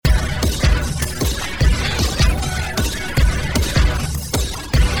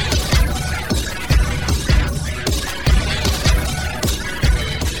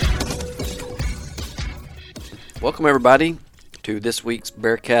Welcome, everybody, to this week's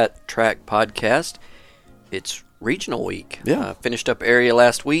Bearcat Track Podcast. It's regional week. Yeah. Finished up area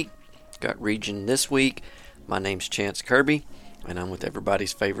last week, got region this week. My name's Chance Kirby, and I'm with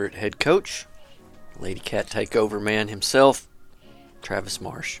everybody's favorite head coach, Lady Cat Takeover man himself, Travis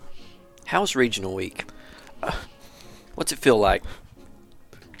Marsh. How's regional week? What's it feel like?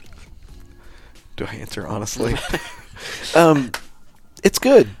 Do I answer honestly? It's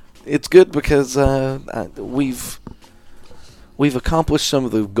good. It's good because we've accomplished some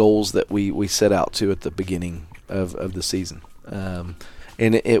of the goals that we set out to at the beginning of the season. And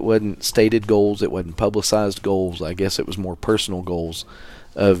it wasn't stated goals. It wasn't publicized goals. I guess it was more personal goals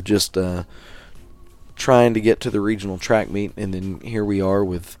of just trying to get to the regional track meet. And then here we are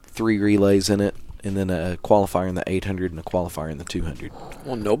with 3 relays in it, and then a qualifier in the 800 and a qualifier in the 200.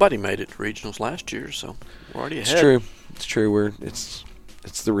 Well, nobody made it to regionals last year, so we're already ahead. It's true. It's true.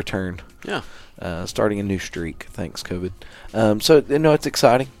 It's the return. Yeah. Starting a new streak, thanks COVID. So it's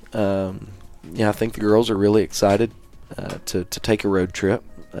exciting. I think the girls are really excited to take a road trip.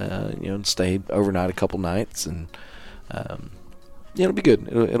 And stay overnight a couple nights, and it'll be good.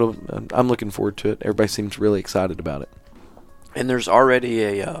 I'm looking forward to it. Everybody seems really excited about it. And there's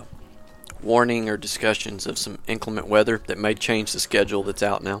already a warning or discussions of some inclement weather that may change the schedule that's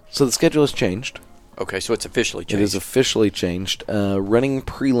out now. So the schedule has changed. Okay, so it's officially changed. It is officially changed. Running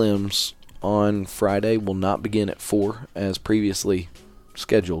prelims on Friday will not begin at 4 as previously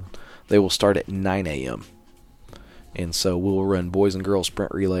scheduled. They will start at 9 a.m. And so we'll run boys and girls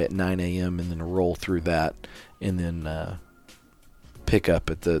sprint relay at 9 a.m. and then roll through that and then pick up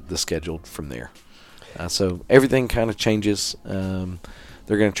at the schedule from there. So everything kind of changes.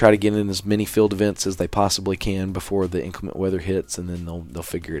 They're going to try to get in as many field events as they possibly can before the inclement weather hits, and then they'll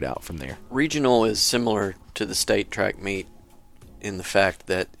figure it out from there. Regional is similar to the state track meet in the fact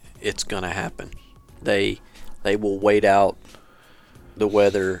that it's going to happen. They will wait out the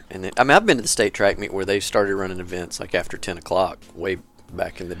weather, and I've been to the state track meet where they started running events like after 10 o'clock way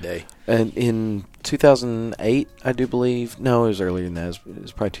back in the day. And in 2008, I do believe, no, it was earlier than that. It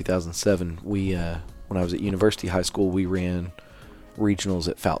was probably 2007. We when I was at University High School, we ran regionals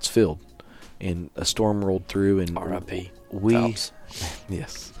at Fouts Field, and a storm rolled through, and R.I.P. we Phelps.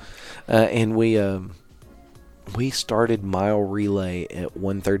 Yes, and we started mile relay at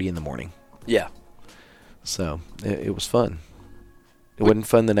 1:30 in the morning. Yeah. So it was fun. It wasn't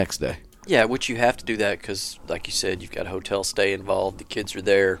fun the next day. Yeah, which you have to do that because, like you said, you've got a hotel stay involved. The kids are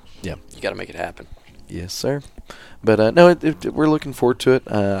there. Yeah, you got to make it happen. Yes, sir. But no, we're looking forward to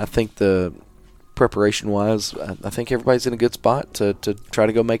it. I think the preparation-wise, I think everybody's in a good spot to try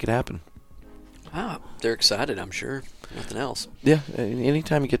to go make it happen. They're excited, I'm sure. Nothing else. Yeah,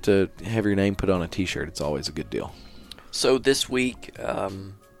 anytime you get to have your name put on a T-shirt, it's always a good deal. So this week, I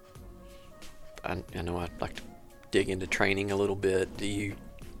know I'd like to dig into training a little bit. Do you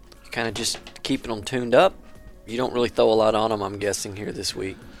kind of just keeping them tuned up? You don't really throw a lot on them, I'm guessing, here this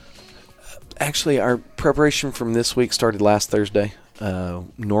week. Actually, our preparation from this week started last Thursday.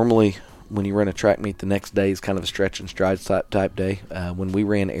 Normally, when you run a track meet, the next day is kind of a stretch and stride type day. When we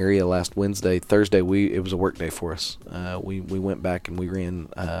ran area last Thursday, it was a work day for us. We went back and we ran,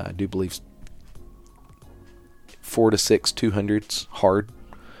 I do believe, 4 to 6 200s hard.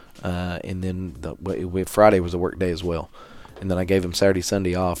 And then Friday was a work day as well. And then I gave them Saturday,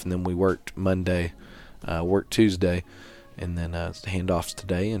 Sunday off, and then we worked Monday, worked Tuesday, and then handoffs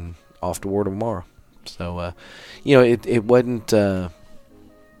today and off to war tomorrow. So, it wasn't.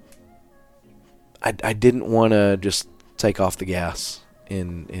 I didn't want to just take off the gas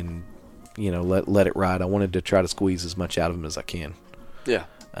and let it ride. I wanted to try to squeeze as much out of them as I can. Yeah.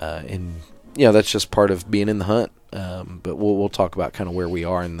 And that's just part of being in the hunt. But we'll talk about kind of where we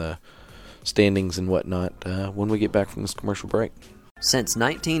are in the standings and whatnot when we get back from this commercial break. Since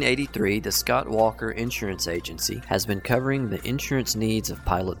 1983, the Scott Walker Insurance Agency has been covering the insurance needs of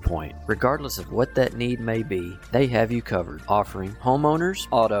Pilot Point. Regardless of what that need may be, they have you covered, offering homeowners,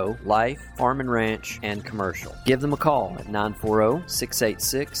 auto, life, farm and ranch, and commercial. Give them a call at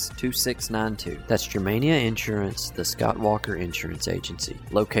 940-686-2692. That's Germania Insurance, the Scott Walker Insurance Agency,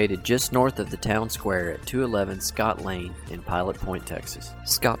 located just north of the town square at 211 Scott Lane in Pilot Point, Texas.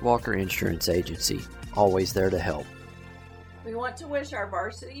 Scott Walker Insurance Agency, always there to help. We want to wish our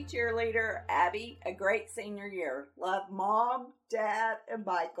varsity cheerleader, Abby, a great senior year. Love Mom, Dad, and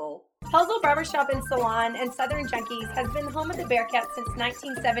Michael. Hellsville Barbershop and Salon and Southern Junkies has been home of the Bearcats since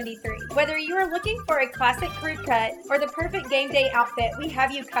 1973. Whether you are looking for a classic crew cut or the perfect game day outfit, we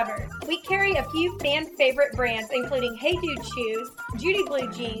have you covered. We carry a few fan favorite brands including Hey Dude Shoes, Judy Blue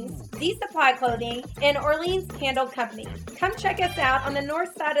Jeans, D Supply Clothing, and Orleans Candle Company. Come check us out on the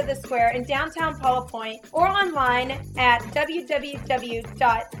north side of the square in downtown Paula Point or online at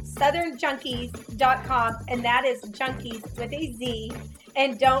www.southernjunkies.com, and that is junkies with a Z.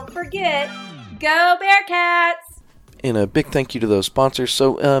 And don't forget, go Bearcats! And a big thank you to those sponsors.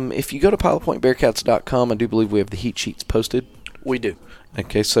 So if you go to PilePointBearcats.com, I do believe we have the heat sheets posted. We do.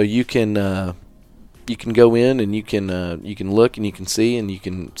 Okay, so you can go in and you can look and you can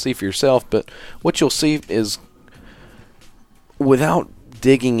see for yourself. But what you'll see is, without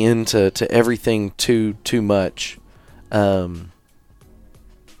digging into everything too much, the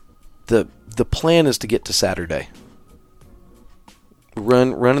plan is to get to Saturday.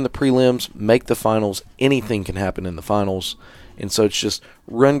 Run in the prelims, make the finals. Anything can happen in the finals. And so it's just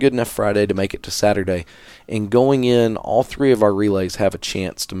run good enough Friday to make it to Saturday. And going in, all three of our relays have a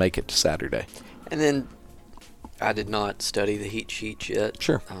chance to make it to Saturday. And then I did not study the heat sheet yet.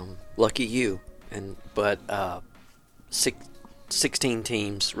 Sure. Lucky you. But 16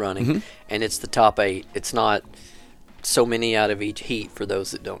 teams running, and it's the top 8. It's not so many out of each heat for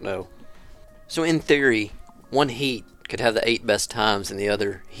those that don't know. So in theory, one heat could have the 8 best times and the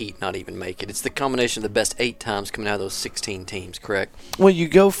other heat not even make it. It's the combination of the best 8 times coming out of those 16 teams, correct? Well, you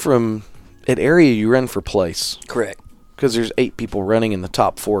go from, at area, you run for place. Correct. Because there's 8 people running and the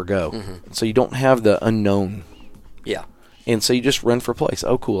top 4 go. So you don't have the unknown. Yeah. And so you just run for place.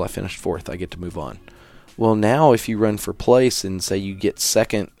 Oh, cool, I finished 4th. I get to move on. Well, now if you run for place and say you get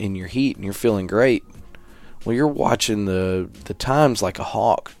 2nd in your heat and you're feeling great, well, you're watching the times like a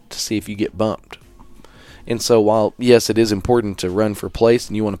hawk to see if you get bumped. And so while, yes, it is important to run for place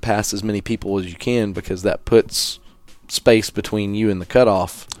and you want to pass as many people as you can because that puts space between you and the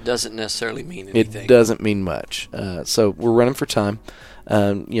cutoff. Doesn't necessarily mean anything. It doesn't mean much. So we're running for time.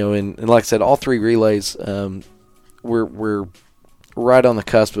 And like I said, all 3 relays, we're right on the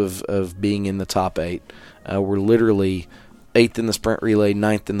cusp of being in the top 8. We're literally 8th in the sprint relay,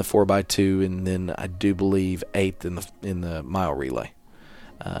 9th in the 4x2, and then I do believe 8th in the mile relay.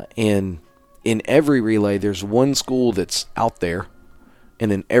 And in every relay, there's one school that's out there, and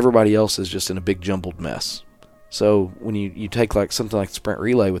then everybody else is just in a big jumbled mess. So when you take like something like the sprint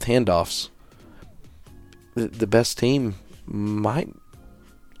relay with handoffs, the best team might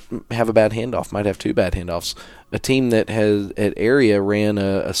have a bad handoff, might have 2 bad handoffs. A team that has at area ran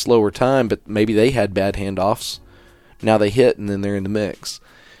a slower time, but maybe they had bad handoffs. Now they hit, and then they're in the mix.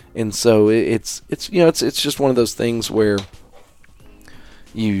 And so it's just one of those things where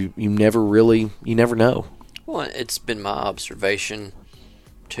you never know. Well, it's been my observation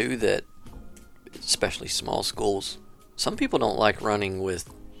too that, especially small schools, some people don't like running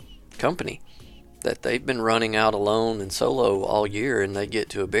with company. That they've been running out alone and solo all year, and they get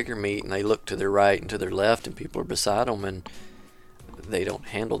to a bigger meet and they look to their right and to their left, and people are beside them, and they don't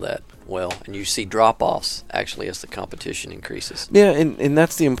handle that well. And you see drop-offs actually as the competition increases. Yeah, and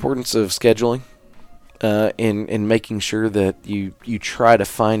that's the importance of scheduling. And making sure that you try to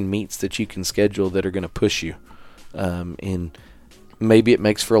find meets that you can schedule that are going to push you. And maybe it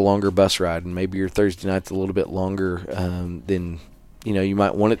makes for a longer bus ride, and maybe your Thursday night's a little bit longer than you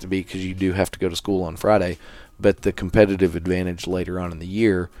might want it to be because you do have to go to school on Friday. But the competitive advantage later on in the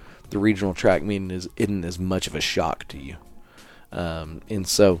year, the regional track meeting isn't as much of a shock to you. And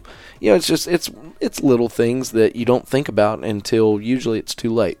so, it's little things that you don't think about until usually it's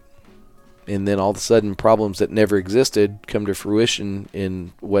too late. And then all of a sudden, problems that never existed come to fruition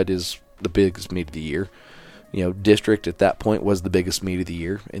in what is the biggest meet of the year. District at that point was the biggest meet of the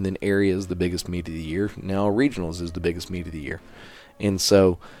year, and then area is the biggest meet of the year. Now regionals is the biggest meet of the year. And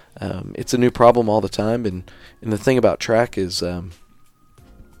so it's a new problem all the time. And the thing about track is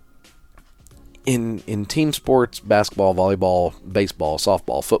in team sports, basketball, volleyball, baseball,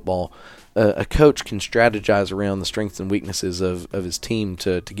 softball, football, a coach can strategize around the strengths and weaknesses of his team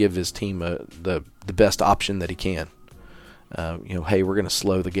to give his team the best option that he can. Hey, we're going to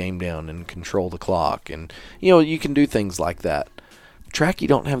slow the game down and control the clock. And, you can do things like that. Track, you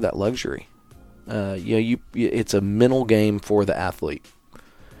don't have that luxury. It's a mental game for the athlete.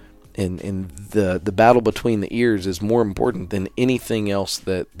 And the battle between the ears is more important than anything else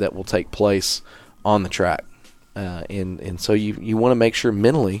that will take place on the track. And so you want to make sure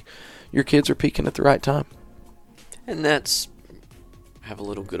mentally your kids are peaking at the right time. And that's, have a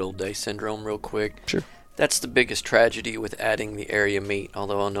little good old day syndrome real quick. Sure. That's the biggest tragedy with adding the area meet,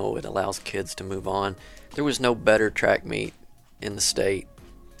 although I know it allows kids to move on. There was no better track meet in the state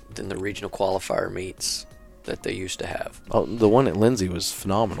than the regional qualifier meets that they used to have. Oh, the one at Lindsay was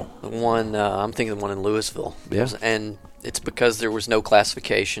phenomenal. The one, I'm thinking the one in Louisville. Yeah. And it's because there was no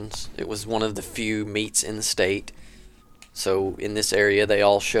classifications. It was one of the few meets in the state. So in this area, they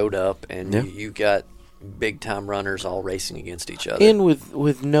all showed up, and Yeah. you got big-time runners all racing against each other. And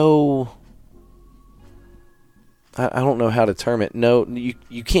with no, I don't know how to term it. No,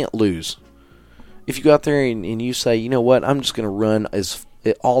 you can't lose. If you go out there and you say, you know what, I'm just going to run as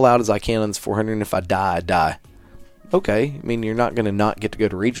all out as I can on this 400, and if I die, I die. Okay, I mean, you're not going to not get to go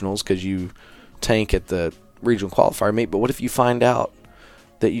to regionals because you tank at the regional qualifier meet, but what if you find out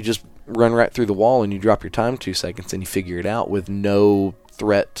that you just run right through the wall and you drop your time 2 seconds and you figure it out with no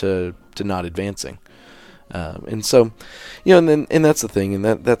threat to not advancing? And so, you know, and that's the thing, and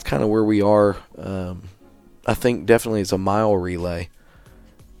that's kind of where we are. I think definitely it's a mile relay.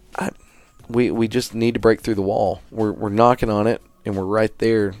 We just need to break through the wall. We're knocking on it, and we're right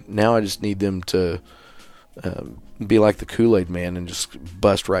there. Now I just need them to be like the Kool-Aid Man and just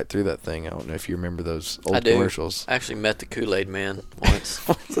bust right through that thing. I don't know if you remember those old commercials. I actually met the Kool-Aid Man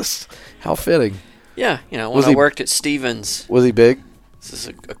once. How fitting. Yeah, you know, when I worked at Stevens. Was he big? This is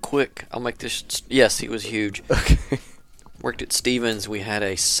a quick, I'll make this, yes, he was huge. Okay. Worked at Stevens, we had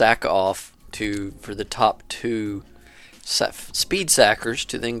a sack-off for the top 2 speed sackers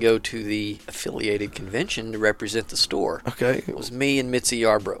to then go to the affiliated convention to represent the store. Okay. It was me and Mitzi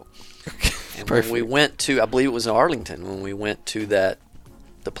Yarbrough. Okay. And Perfect. when we went to, I believe it was in Arlington, when we went to the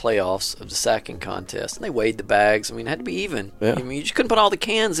playoffs of the sacking contest, and they weighed the bags. I mean, it had to be even. Yeah. I mean, you just couldn't put all the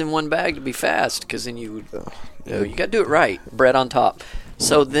cans in one bag to be fast, because then you got to do it right. Bread on top.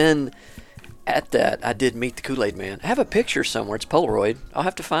 So then at that, I did meet the Kool-Aid Man. I have a picture somewhere. It's Polaroid. I'll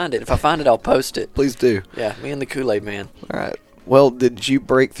have to find it. If I find it, I'll post it. Please do. Yeah, me and the Kool-Aid Man. All right. Well, did you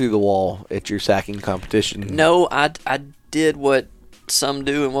break through the wall at your sacking competition? No, I did what some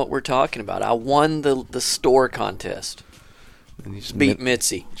do and what we're talking about. I won the store contest. And you just Beat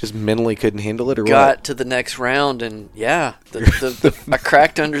Mitzi. Just mentally couldn't handle it, or Got what? to the next round, and yeah, I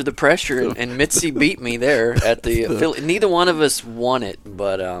cracked under the pressure, and Mitzi beat me there at the affiliate. Neither one of us won it,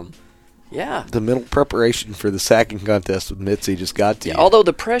 but yeah. The mental preparation for the sacking contest with Mitzi just got to you. Although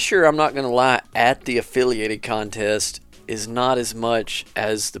the pressure, I'm not going to lie, at the affiliated contest is not as much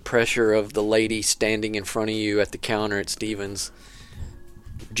as the pressure of the lady standing in front of you at the counter at Stevens,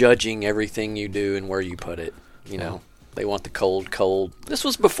 judging everything you do and where you put it. You know, they want the cold. This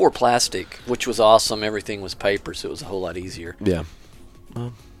was before plastic, which was awesome. Everything was paper, so it was a whole lot easier. Yeah.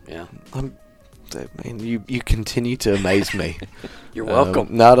 Yeah. Man, you continue to amaze me. You're welcome.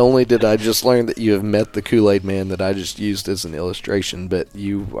 Not only did I just learn that you have met the Kool-Aid Man that I just used as an illustration, but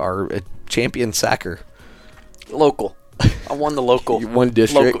you are a champion sacker. Local. I won the local. You won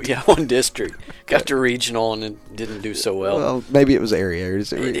district? Local, yeah, one district. Got to regional and it didn't do so well. Well, maybe it was area.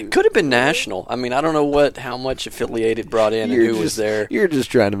 It could have been national. I mean, I don't know how much affiliated brought in and who was there. You're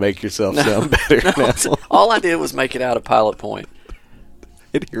just trying to make yourself sound better now. All I did was make it out of Pilot Point.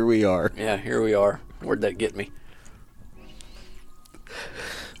 And here we are. Yeah, here we are. Where'd that get me?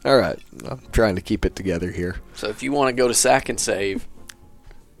 All right. I'm trying to keep it together here. So if you want to go to Sack and Save,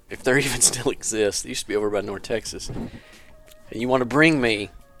 if there even still exists, they used to be over by North Texas, and you want to bring me,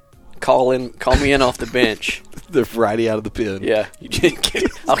 call me in off the bench. The Friday out of the pen. Yeah,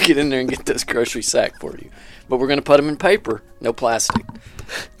 I'll get in there and get this grocery sack for you. But we're going to put them in paper, no plastic.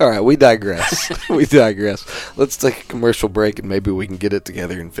 All right, we digress. Let's take a commercial break, and maybe we can get it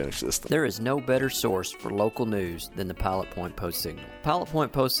together and finish this thing. There is no better source for local news than the Pilot Point Post-Signal. Pilot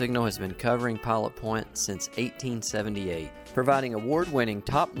Point Post-Signal has been covering Pilot Point since 1878, providing award-winning,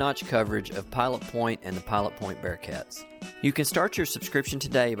 top-notch coverage of Pilot Point and the Pilot Point Bearcats. You can start your subscription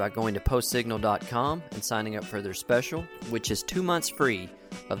today by going to postsignal.com and signing up for their special, which is 2 months free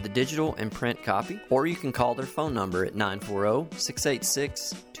of the digital and print copy, or you can call their phone number at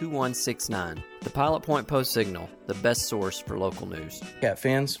 940-686-2169. The Pilot Point Post-Signal, the best source for local news. Cat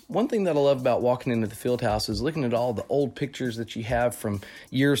fans, one thing that I love about walking into the field house is looking at all the old pictures that you have from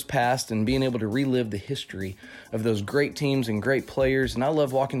years past and being able to relive the history of those great teams and great players. And I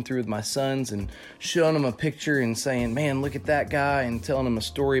love walking through with my sons and showing them a picture and saying, man, look at that guy, and telling them a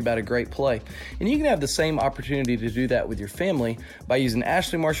story about a great play. And you can have the same opportunity to do that with your family by using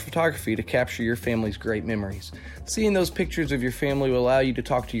Ashley Marsh Photography to capture your family's great memories. Seeing those pictures of your family will allow you to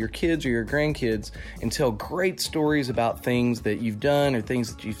talk to your kids or your grandkids and tell great stories about things that you've done or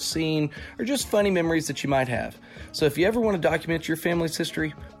things that you've seen or just funny memories that you might have. So if you ever want to document your family's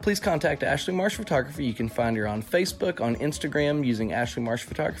history, please contact Ashley Marsh Photography. You can find her on Facebook, on Instagram using Ashley Marsh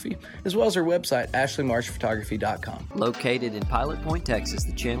Photography, as well as her website, ashleymarshphotography.com. Located in Pilot Point, Texas,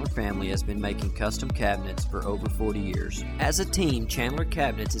 the Chandler family has been making custom cabinets for over 40 years. As a team, Chandler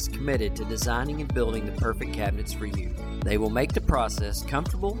Cabinets is committed to designing and building the perfect cabinets for you. They will make the process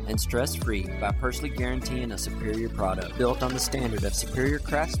comfortable and stress-free by personally guaranteeing a superior product built on the standard of superior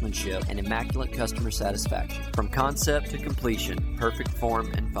craftsmanship and immaculate customer satisfaction. From concept to completion, perfect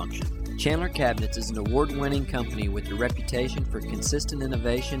form and function. Chandler Cabinets is an award-winning company with a reputation for consistent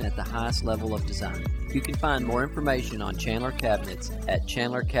innovation at the highest level of design. You can find more information on Chandler Cabinets at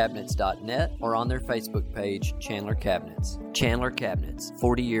chandlercabinets.net or on their Facebook page, Chandler Cabinets. Chandler Cabinets,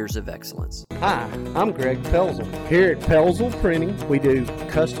 40 years of excellence. Hi, I'm Greg Pelzel. Here at Pelzel Printing, we do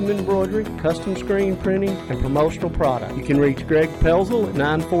custom embroidery, custom screen printing, and promotional product. You can reach Greg Pelzel at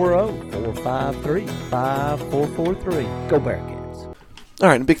 940-453-5443. Go Bearcats. All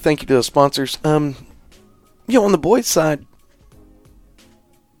right, a big thank you to the sponsors. On the boys' side,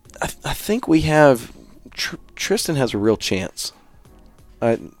 I think we have Tristan has a real chance.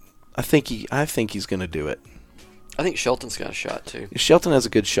 I think he's going to do it. I think Shelton's got a shot too. Shelton has a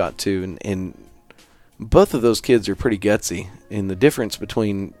good shot too, and both of those kids are pretty gutsy. And the difference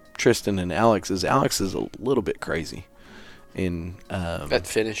between Tristan and Alex is a little bit crazy. And that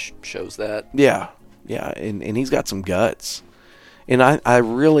finish shows that. Yeah, and he's got some guts. And I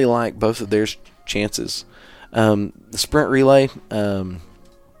really like both of their chances. The sprint relay,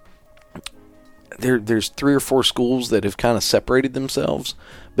 there's 3 or 4 schools that have kind of separated themselves,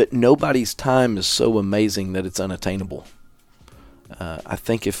 but nobody's time is so amazing that it's unattainable. I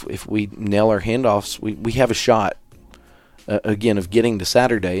think if we nail our handoffs, we have a shot, again, of getting to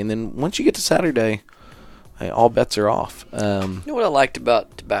Saturday. And then once you get to Saturday, all bets are off. You know what I liked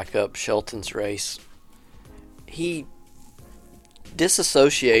about, to back up Shelton's race? He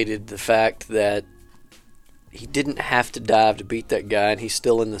disassociated the fact that he didn't have to dive to beat that guy, and he's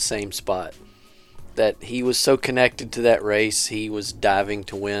still in the same spot. That he was so connected to that race, he was diving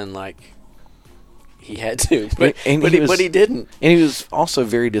to win like he had to, but he didn't. And he was also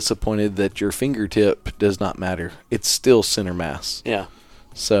very disappointed that your fingertip does not matter. It's still center mass. Yeah.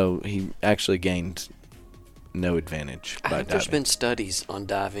 So he actually gained no advantage by diving. There's been studies on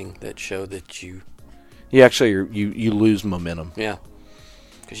diving that show that you lose momentum. Yeah,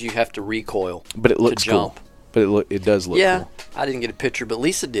 because you have to recoil. But it looks to jump. Cool. But it does look cool. I didn't get a picture, but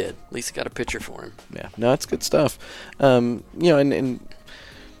Lisa did. Lisa got a picture for him. Yeah, no, it's good stuff. And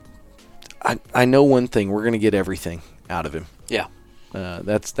I know one thing: we're going to get everything out of him. Yeah,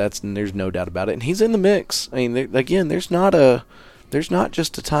 that's there's no doubt about it. And he's in the mix. I mean, there's not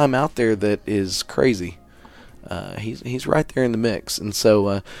just a time out there that is crazy. He's right there in the mix, and so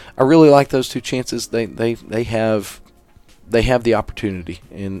I really like those 2 chances. They have the opportunity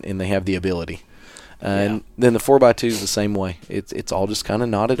and they have the ability. And then the 4x2 is the same way. It's all just kind of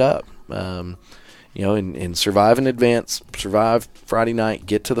knotted up. And survive in advance, survive Friday night,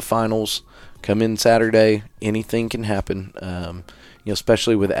 get to the finals, come in Saturday. Anything can happen.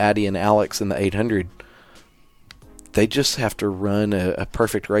 Especially with Addie and Alex in the 800, they just have to run a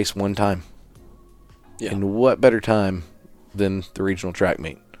perfect race one time. Yeah. And what better time than the regional track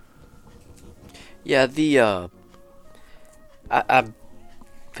meet? Yeah, I've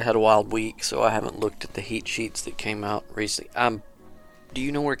had a wild week, so I haven't looked at the heat sheets that came out recently. Do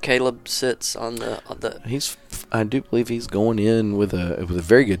you know where Caleb sits on the? I do believe he's going in with a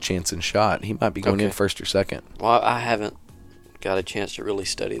very good chance in shot. He might be going in first or second. Well, I haven't got a chance to really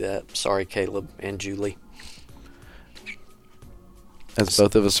study that. Sorry, Caleb and Julie. As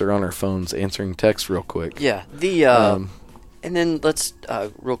both of us are on our phones answering texts real quick. Yeah. And then let's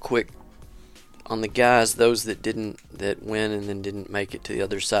real quick on the guys, those that win and then didn't make it to the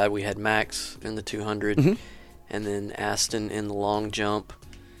other side. We had Max in the 200, and then Aston in the long jump.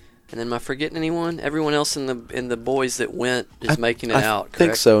 And then am I forgetting anyone? Everyone else in the boys that went is making it out, correct? I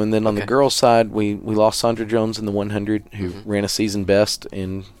think so. And then on the girls' side, we lost Sandra Jones in the 100, who ran a season best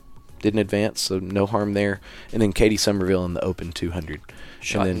and didn't advance, so no harm there. And then Katie Somerville in the open 200.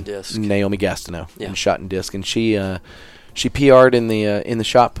 Shot and disc. Naomi Gastineau in shot and disc. And she PR'd in the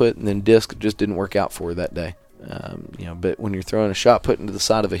shot put, and then disc just didn't work out for her that day. But when you're throwing a shot put into the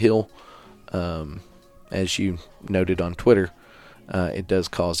side of a hill, as you noted on Twitter, it does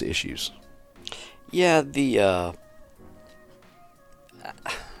cause issues. Yeah,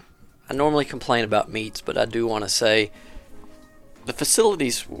 I normally complain about meets, but I do want to say the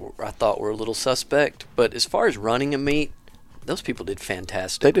facilities I thought were a little suspect. But as far as running a meet, those people did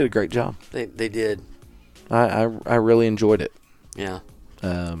fantastic. They did a great job. They did. I really enjoyed it. Yeah.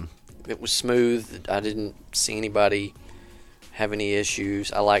 It was smooth. I didn't see anybody have any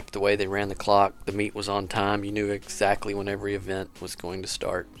issues. I liked the way they ran the clock. The meet was on time. You knew exactly when every event was going to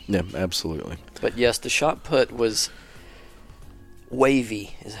start. Yeah, absolutely. But yes, the shot put was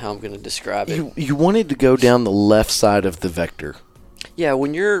wavy is how I'm going to describe it. You wanted to go down the left side of the vector. Yeah,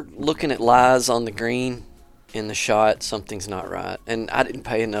 when you're looking at lies on the green in the shot, something's not right. And I didn't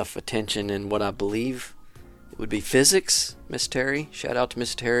pay enough attention in what I believe it would be physics, Miss Terry. Shout out to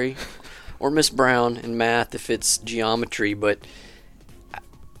Miss Terry. Or Miss Brown in math if it's geometry. But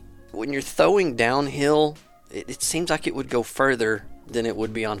when you're throwing downhill, it seems like it would go further than it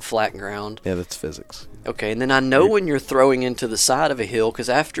would be on flat ground. Yeah, that's physics. Okay, and then I know when you're throwing into the side of a hill, because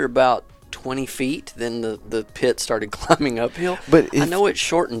after about 20 feet, then the pit started climbing uphill. But I know it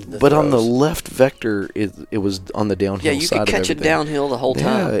shortened the But throws. on the left vector, it was on the downhill Yeah, you side could of catch it everything. downhill the whole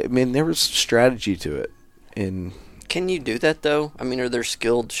time. Yeah, I mean, there was strategy to it. And Can you do that, though? I mean, are there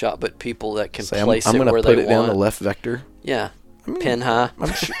skilled shot put people that can say, place I'm it going where to put they it down want? the left vector. Yeah, pin high.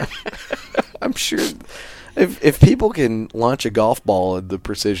 I'm sure. I'm sure if people can launch a golf ball at the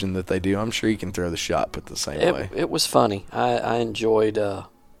precision that they do, I'm sure you can throw the shot put the same way. It was funny. I enjoyed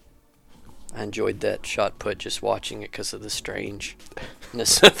that shot put, just watching it because of the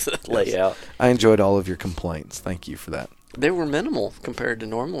strangeness of the layout. I enjoyed all of your complaints. Thank you for that. They were minimal compared to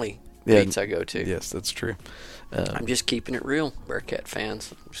normally Yeah, meets I go to. Yes, that's true. I'm just keeping it real, Bearcat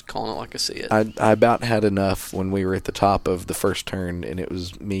fans. I'm just calling it like I see it. I about had enough when we were at the top of the first turn, and it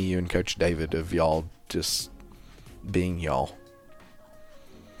was me, you, and Coach David of y'all just being y'all.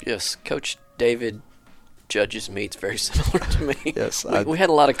 Yes, Coach David judges meets very similar to me. Yes, we had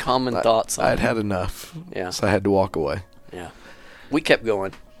a lot of common thoughts on I'd it. had enough. Yeah. So I had to walk away. Yeah. We kept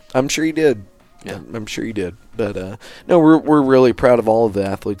going. I'm sure you did. Yeah. I'm sure you did. But no, we're really proud of all of the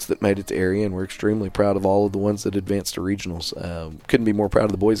athletes that made it to area, and we're extremely proud of all of the ones that advanced to regionals. Couldn't be more proud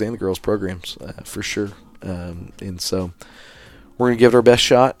of the boys and the girls programs for sure. And so we're going to give it our best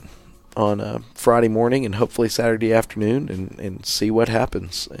shot on Friday morning and hopefully Saturday afternoon and see what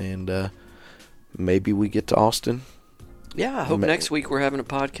happens. And maybe we get to Austin. Yeah, I hope next week we're having a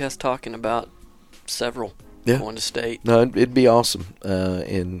podcast talking about several going to state. No, it'd be awesome.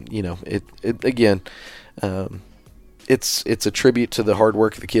 And you know, it again, it's a tribute to the hard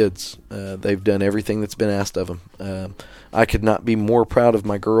work of the kids. They've done everything that's been asked of them. I could not be more proud of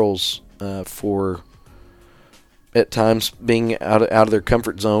my girls for at times being out of their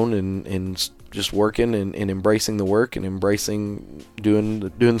comfort zone and just working and embracing the work and embracing doing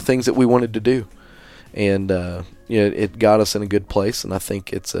the things that we wanted to do. And it got us in a good place, and I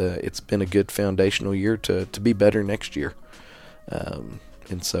think it's been a good foundational year to be better next year.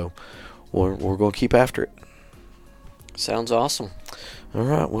 And so we're going to keep after it. Sounds awesome. All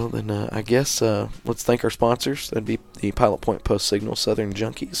right, well then I guess let's thank our sponsors. That'd be the Pilot Point Post Signal, Southern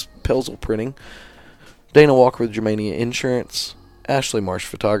Junkies, Pelzel Printing, Dana Walker with Germania Insurance, Ashley Marsh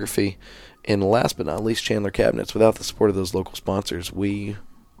Photography, and last but not least, Chandler Cabinets. Without the support of those local sponsors, we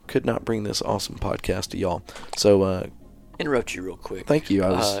could not bring this awesome podcast to y'all. So interrupt you real quick. Thank you. I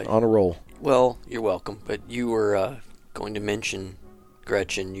was on a roll. Well, you're welcome. But you were going to mention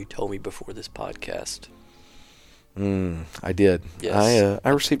Gretchen. You told me before this podcast. I did. Yes. I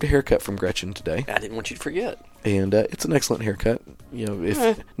received a haircut from Gretchen today. I didn't want you to forget. And it's an excellent haircut. You know,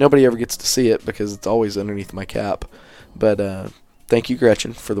 if nobody ever gets to see it because it's always underneath my cap. But thank you,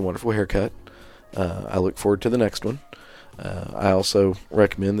 Gretchen, for the wonderful haircut. I look forward to the next one. I also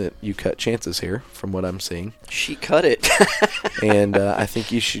recommend that you cut Chance's hair, from what I'm seeing. She cut it. And I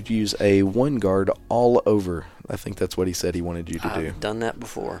think you should use a one guard all over. I think that's what he said he wanted you to do. I've done that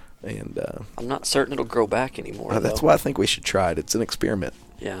before. And I'm not certain it'll grow back anymore. that's though. why I think we should try it. It's an experiment.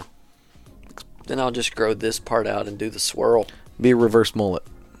 Yeah. Then I'll just grow this part out and do the swirl. Be a reverse mullet.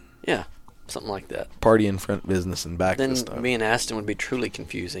 Yeah, something like that. Party in front, business in back. Then this time. me and Aston would be truly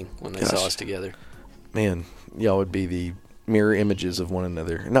confusing when they saw us together. Man, y'all would be the mirror images of one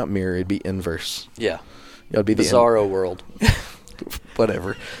another. Not mirror, it'd be inverse. Yeah. Y'all would be the Bizarro world.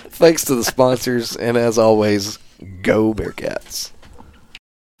 whatever. Thanks to the sponsors, and as always, go Bearcats.